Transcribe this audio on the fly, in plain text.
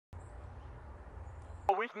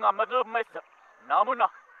The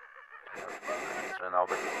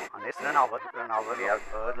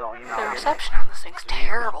reception on this thing's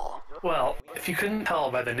terrible. Well, if you couldn't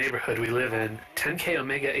tell by the neighborhood we live in, 10K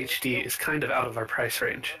Omega HD is kind of out of our price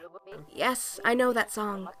range. Yes, I know that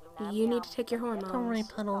song. You need to take your hormones. Don't worry,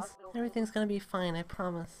 Puddles. Everything's gonna be fine, I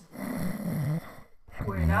promise.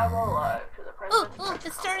 We're now live to the president. Oh,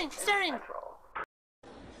 it's starting!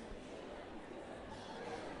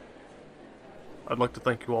 I'd like to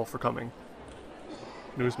thank you all for coming.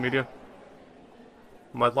 News media,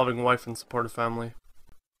 my loving wife and supportive family,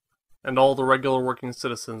 and all the regular working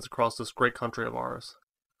citizens across this great country of ours.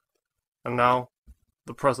 And now,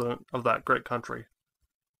 the president of that great country,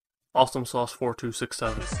 Awesome Sauce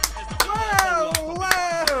 4267.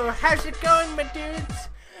 Whoa! How's it going, my dudes?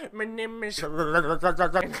 My name is...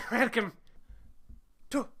 Welcome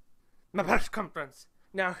to my press conference.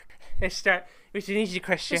 Now, let's start with an easy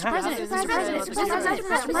question. Mr.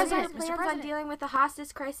 President, plans on dealing with the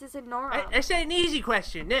hostage crisis in Nora. I said an easy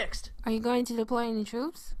question. Next. Are you going to deploy any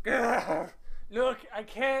troops? Look, I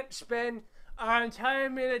can't spend our entire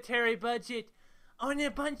military budget on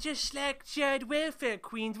a bunch of slack-jawed welfare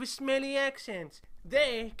queens with smelly accents.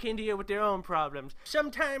 They can deal with their own problems.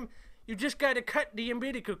 Sometimes you just gotta cut the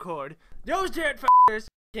umbilical cord. Those dirt f***ers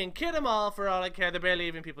can kill them all for all I care. They're barely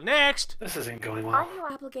even people. Next! This isn't going well. Aren't you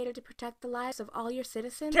obligated to protect the lives of all your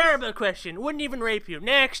citizens? Terrible question. Wouldn't even rape you.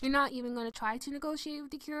 Next! You're not even going to try to negotiate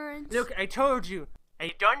with the currents? Look, I told you.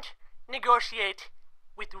 I don't negotiate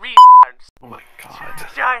with retards. Oh my god.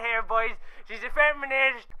 Sorry here, boys. She's a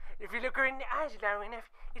feminist. If you look her in the eyes long enough,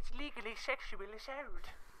 it's legally sexual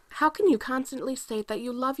assault. How can you constantly state that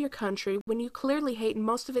you love your country when you clearly hate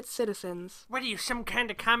most of its citizens? What are you, some kind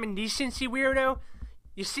of common decency weirdo?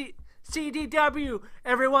 You see, CDW,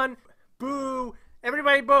 everyone, boo,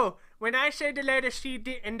 everybody boo. When I say the letter C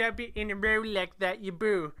D and W in a row like that, you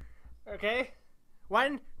boo. Okay?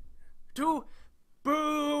 1, 2,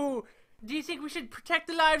 boo. Do you think we should protect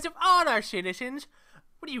the lives of all our citizens?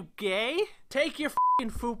 What are you, gay? Take your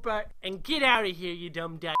f***ing fupa and get out of here, you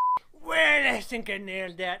dumb d***. Well, I think I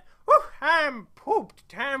nailed that. Whew, I'm pooped.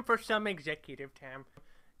 Time for some executive time.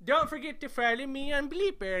 Don't forget to follow me on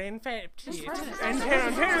Bleeper and Fapseed.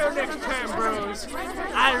 Until next time, bros.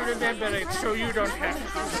 I'll remember it so you don't have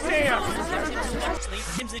to. Stay up.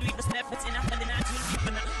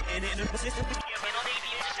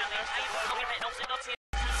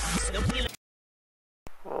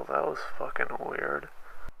 Well, that was fucking weird.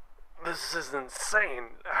 This is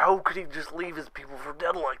insane. How could he just leave his people for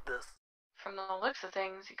dead like this? From the looks of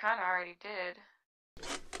things, you kinda already did.